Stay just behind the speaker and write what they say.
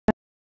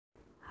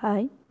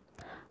Hi,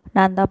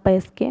 நான் தான்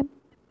SK.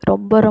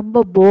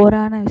 ரொம்ப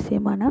போரான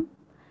விஷயமான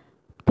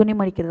துணி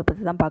மடிக்கிறத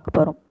பற்றி தான் பார்க்க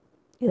போகிறோம்.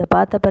 இதை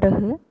பார்த்த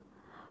பிறகு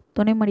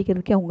துணி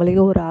மடிக்கிறதுக்கே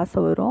உங்களுக்கே ஒரு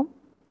ஆசை வரும்.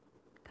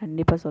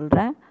 கண்டிப்பாக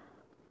சொல்கிறேன்.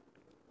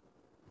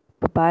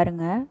 இப்போ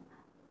பாருங்கள்,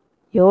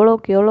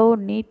 எவ்வளோக்கு எவ்வளோ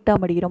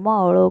நீட்டாக மடிக்கிறோமோ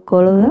அவ்வளோக்கு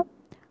அவ்வளோ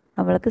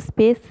நம்மளுக்கு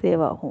ஸ்பேஸ்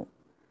சேவ் ஆகும்.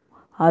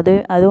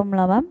 அதுவும்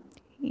இல்லாமல்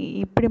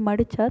இப்படி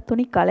மடித்தா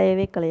துணி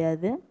களையவே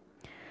களையாது.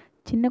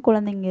 சின்ன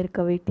குழந்தைங்க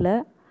இருக்க வீட்டில்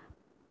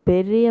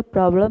பெரிய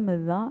ப்ராப்ளம்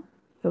இதுதான்.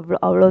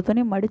 அவ்வளோ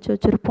துணி மடித்து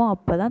வச்சுருப்போம்.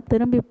 அப்போ தான்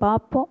திரும்பி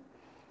பார்ப்போம்,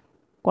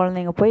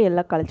 குழந்தைங்க போய்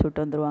எல்லாம் களைச்சி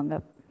விட்டு வந்துடுவாங்க.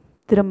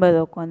 திரும்ப இதை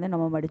உட்காந்து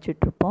நம்ம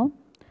மடிச்சிட்ருப்போம்.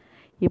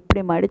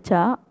 இப்படி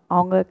மடித்தா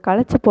அவங்க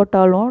களைச்சி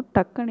போட்டாலும்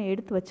டக்குன்னு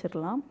எடுத்து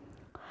வச்சிடலாம்.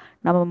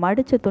 நம்ம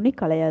மடித்த துணி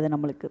களையாது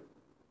நம்மளுக்கு.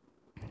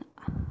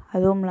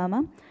 அதுவும்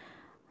இல்லாமல்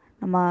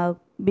நம்ம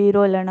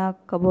பீரோ இல்லைன்னா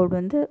கபோர்டு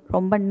வந்து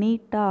ரொம்ப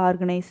நீட்டாக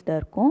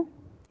ஆர்கனைஸ்டாக இருக்கும்.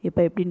 இப்போ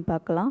எப்படின்னு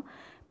பார்க்கலாம்.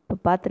 இப்போ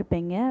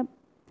பார்த்துருப்பீங்க,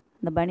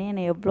 இந்த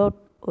பனியனை எவ்வளோ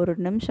ஒரு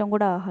நிமிஷம்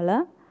கூட ஆகலை,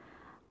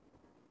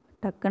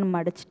 டக்குன்னு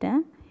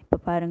மடிச்சிட்டேன். இப்போ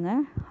பாருங்கள்,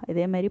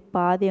 இதேமாதிரி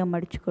பாதியாக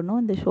மடிச்சுக்கணும்.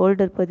 இந்த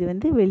ஷோல்டர் பகுதி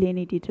வந்து வெளியே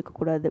நீட்டிகிட்டு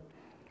இருக்கக்கூடாது.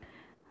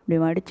 இப்படி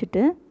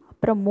மடிச்சுட்டு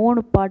அப்புறம்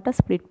 3 பார்ட்டாக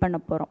ஸ்ப்ளிட் பண்ண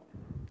போகிறோம்.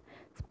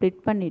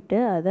 ஸ்ப்ளிட் பண்ணிவிட்டு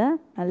அதை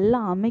நல்லா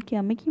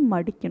அமுக்கி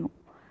மடிக்கணும்.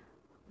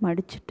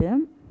 மடிச்சுட்டு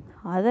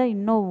அதை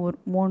இன்னும் ஒரு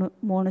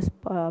 3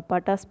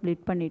 பார்ட்டாக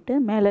ஸ்ப்ளிட் பண்ணிவிட்டு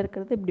மேலே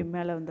இருக்கிறது இப்படி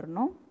மேலே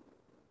வந்துடணும்.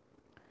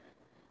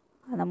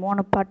 அந்த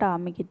 3 பார்ட்டாக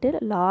அமுக்கிட்டு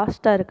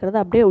லாஸ்ட்டாக இருக்கிறத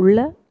அப்படியே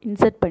உள்ளே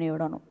இன்சர்ட் பண்ணி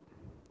விடணும்.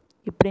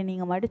 இப்படி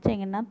நீங்கள்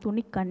மடித்தீங்கன்னா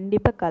துணி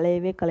கண்டிப்பாக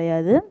களையவே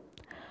களையாது.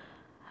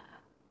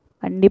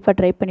 கண்டிப்பாக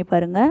ட்ரை பண்ணி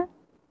பாருங்கள்.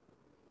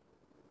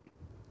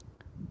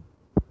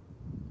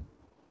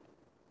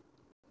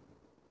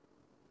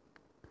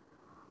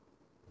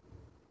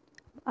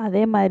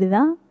 அதே மாதிரி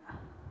தான்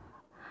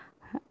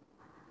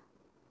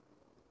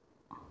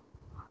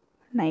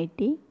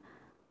நைட்டி.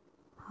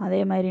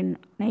 அதே மாதிரி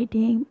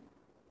நைட்டி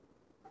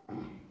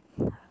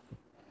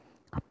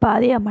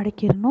பாதியாக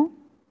மடக்கிடணும்.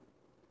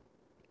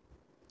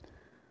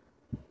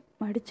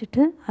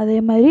 மடிச்சுட்டு அதே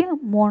மாதிரி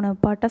 3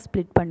 பார்ட்டாக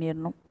ஸ்ப்ளிட்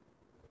பண்ணிடணும்.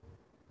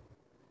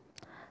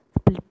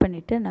 ஸ்ப்ளிட்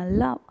பண்ணிவிட்டு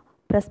நல்லா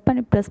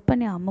ப்ரெஸ்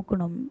பண்ணி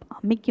அமுக்கணும்.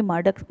 அமுக்கி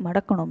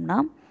மடக்கணும்னா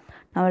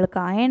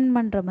நம்மளுக்கு அயர்ன்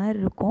பண்ணுற மாதிரி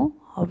இருக்கும்.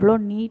 அவ்வளோ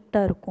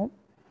நீட்டாக இருக்கும்.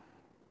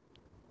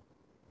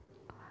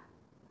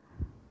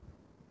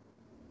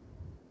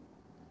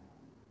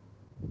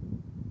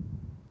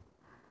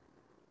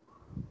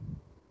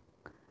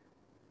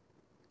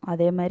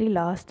 அதே மாதிரி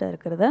லாஸ்ட்டாக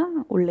இருக்கிறத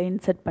உள்ளே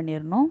இன்சர்ட்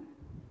பண்ணிடணும்.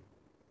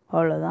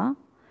 அவ்வளோதான்.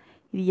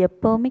 இது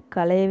எப்போவுமே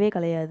களையவே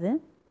களையாது.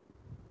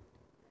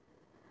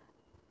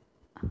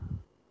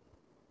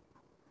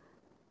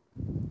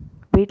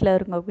 வீட்டில்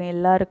இருக்கவங்க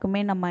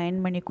எல்லாருக்குமே நம்ம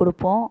அயர்ன் பண்ணி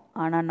கொடுப்போம்.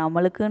 ஆனால்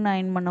நம்மளுக்குன்னு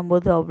அயர்ன்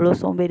பண்ணும்போது அவ்வளோ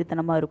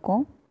சோம்பேறித்தனமாக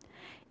இருக்கும்.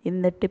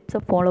 இந்த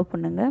டிப்ஸை ஃபாலோ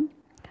பண்ணுங்கள்.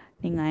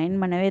 நீங்கள்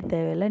அயர்ன் பண்ணவே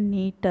தேவையில்லை.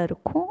 நீட்டாக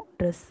இருக்கும்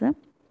ட்ரெஸ்ஸு,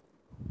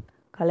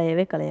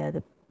 களையவே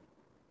களையாது.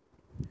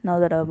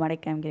 இன்னொரு தடவை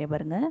மடக்கி காமிக்கிறேன்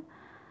பாருங்கள்.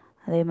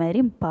 அதே மாதிரி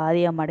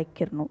பாதியாக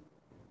மடக்கிடணும்.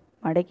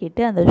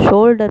 மடக்கிட்டு அந்த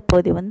ஷோல்டர்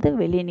பகுதி வந்து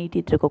வெளியே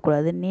நீட்டிகிட்டு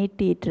இருக்கக்கூடாது.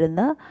 நீட்டிகிட்டு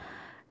இருந்தால்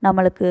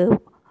நம்மளுக்கு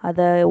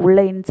அதை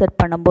உள்ளே இன்சர்ட்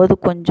பண்ணும்போது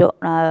கொஞ்சம்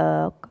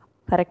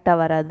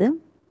கரெக்டாக வராது.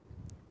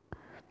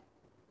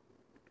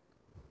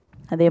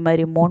 அதே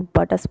மாதிரி 3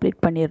 பார்ட்டாக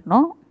ஸ்ப்ளிட்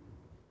பண்ணிடணும்.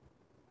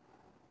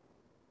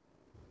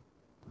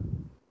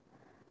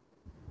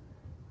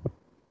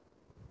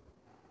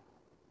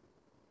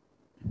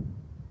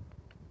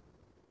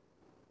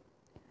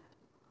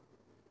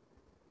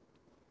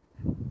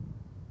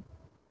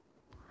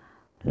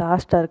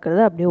 லாஸ்ட்டாக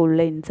இருக்கிறத அப்படியே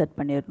உள்ளே இன்சர்ட்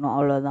பண்ணிடணும்.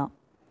 அவ்வளோதான்.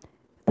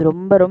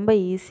 இது ரொம்ப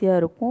ஈஸியாக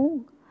இருக்கும்.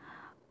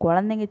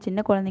 குழந்தைங்க, சின்ன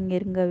குழந்தைங்க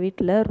இருங்க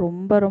வீட்டில்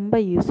ரொம்ப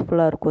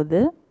யூஸ்ஃபுல்லாக இருக்கும்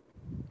இது.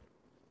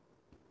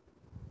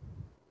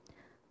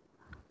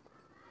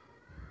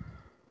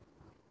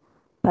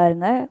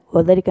 பாருங்கள்,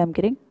 உதறி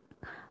காமிக்கிறேன்.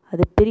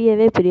 அது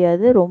பிரியவே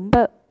பிரியாது.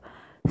 ரொம்ப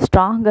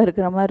ஸ்ட்ராங்காக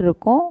இருக்கிற மாதிரி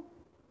இருக்கும்.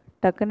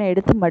 டக்குன்னு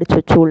எடுத்து மடித்து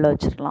வச்சு உள்ளே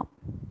வச்சிடலாம்.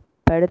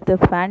 இப்போ எடுத்து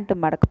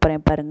பேண்ட்டு மடக்க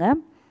போகிறேன்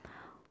பாருங்கள்.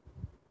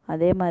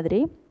 அதே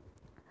மாதிரி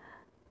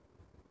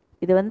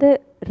இது வந்து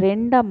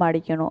 2ஆக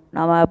மடிக்கணும்.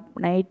 நம்ம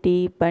நைட்டி,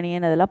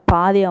 பனியன் அதெல்லாம்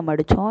பாதியாக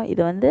மடித்தோம்.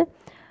 இது வந்து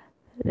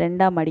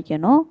 2ஆக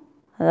மடிக்கணும்.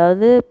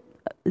 அதாவது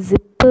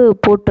ஜிப்பு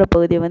போட்டுற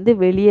பகுதியை வந்து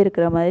வெளியே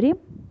இருக்கிற மாதிரி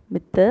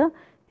மித்த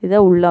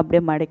இதை உள்ளே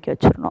அப்படியே மடக்கி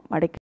வச்சிடணும்.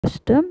 மடக்கி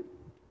வச்சுட்டு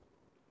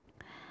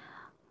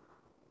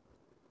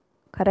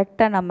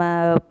கரெக்டாக நம்ம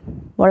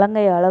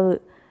முழங்கை அளவு,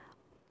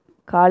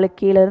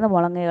 காலுக்கு கீழேருந்து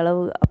முழங்கை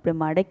அளவு அப்படி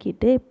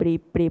மடக்கிட்டு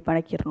இப்படி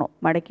மடக்கிடணும்.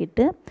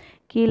 மடக்கிட்டு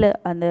கீழே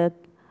அந்த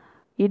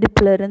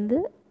இடுப்புலேருந்து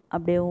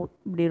அப்படியே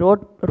இப்படி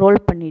ரோல்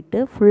பண்ணிவிட்டு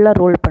ஃபுல்லாக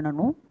ரோல்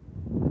பண்ணணும்.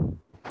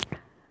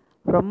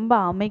 ரொம்ப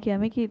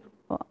அமுக்கி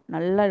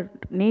நல்லா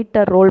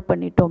நீட்டாக ரோல்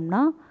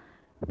பண்ணிட்டோம்னா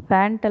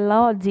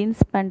பேண்ட்டெல்லாம்,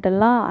 ஜீன்ஸ்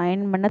பேண்ட்டெல்லாம்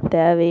அயர்ன் பண்ண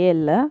தேவையே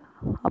இல்லை.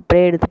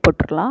 அப்படியே எடுத்து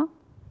போட்டுடலாம்.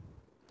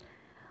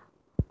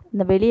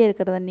 இந்த வெளியே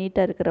இருக்கிறத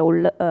நீட்டாக இருக்கிற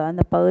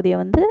அந்த பகுதியை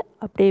வந்து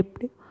அப்படியே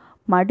இப்படி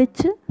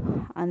மடித்து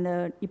அந்த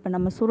இப்போ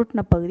நம்ம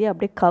சுருட்டின பகுதியை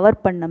அப்படியே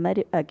கவர் பண்ண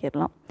மாதிரி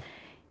ஆக்கிடலாம்.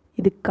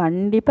 இது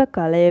கண்டிப்பாக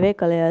களையவே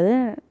களையாது.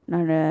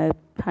 நான்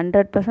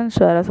 100%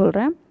 ஷுவராக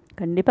சொல்கிறேன்,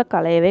 கண்டிப்பாக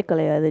கலையவே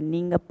கலையாது.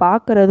 நீங்கள்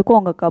பார்க்குறதுக்கும்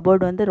உங்கள்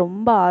கபோர்டு வந்து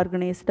ரொம்ப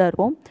ஆர்கனைஸ்டாக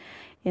இருக்கும்.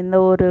 எந்த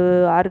ஒரு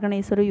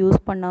ஆர்கனைசரும்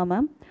யூஸ்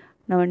பண்ணாமல்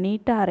நம்ம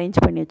நீட்டாக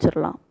அரேஞ்ச் பண்ணி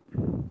வச்சிடலாம்.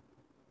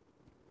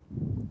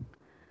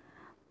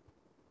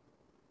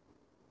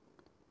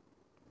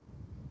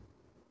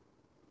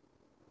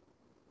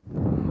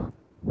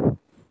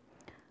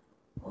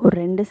 ஒரு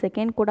 2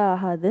 செகண்ட் கூட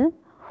ஆகாது.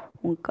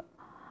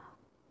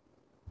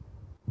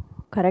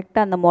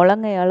 கரெக்டாக அந்த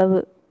முழங்கை அளவு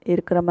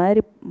இருக்கிற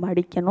மாதிரி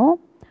மடிக்கணும்.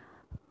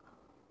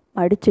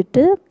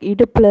 மடிச்சுட்டு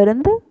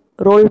இடுப்புலேருந்து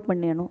ரோல்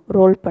பண்ணிடணும்.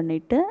 ரோல்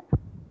பண்ணிவிட்டு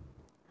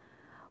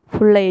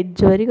ஃபுல்லாக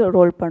எட்ஜ் வரைக்கும்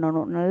ரோல்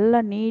பண்ணணும். நல்லா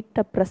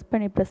நீட்டாக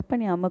ப்ரெஸ்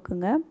பண்ணி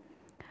அமுக்குங்க.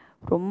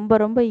 ரொம்ப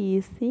ரொம்ப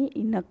ஈஸி.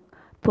 இன்னும்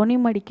துணி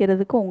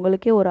மடிக்கிறதுக்கு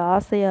உங்களுக்கே ஒரு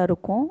ஆசையாக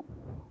இருக்கும்.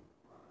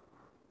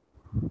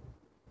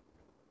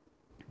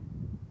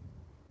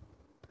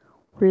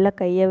 உள்ளே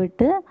கையை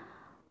விட்டு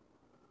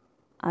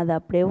அதை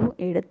அப்படியே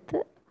எடுத்து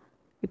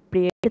இப்படி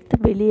எடுத்து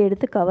வெளியே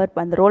எடுத்து கவர்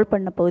அந்த ரோல்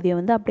பண்ண பகுதியை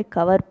வந்து அப்படியே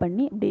கவர்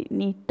பண்ணி இப்படி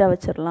நீட்டாக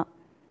வச்சிடலாம்.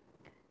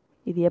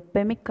 இது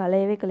எப்போயுமே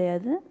கலையவே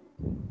கலையாது,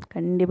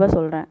 கண்டிப்பாக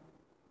சொல்கிறேன்.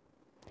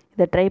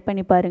 இதை ட்ரை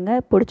பண்ணி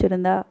பாருங்கள்.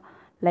 பிடிச்சிருந்தா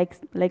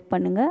லைக்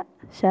பண்ணுங்கள்,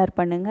 ஷேர்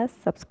பண்ணுங்கள்,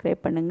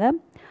 சப்ஸ்கிரைப் பண்ணுங்கள்.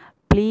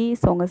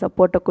 ப்ளீஸ் உங்கள்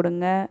சப்போர்ட்டை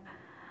கொடுங்க.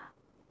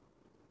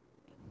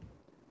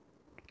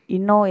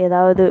 இன்னும்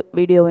ஏதாவது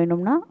வீடியோ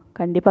வேணும்னா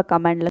கண்டிப்பாக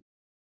கமெண்டில்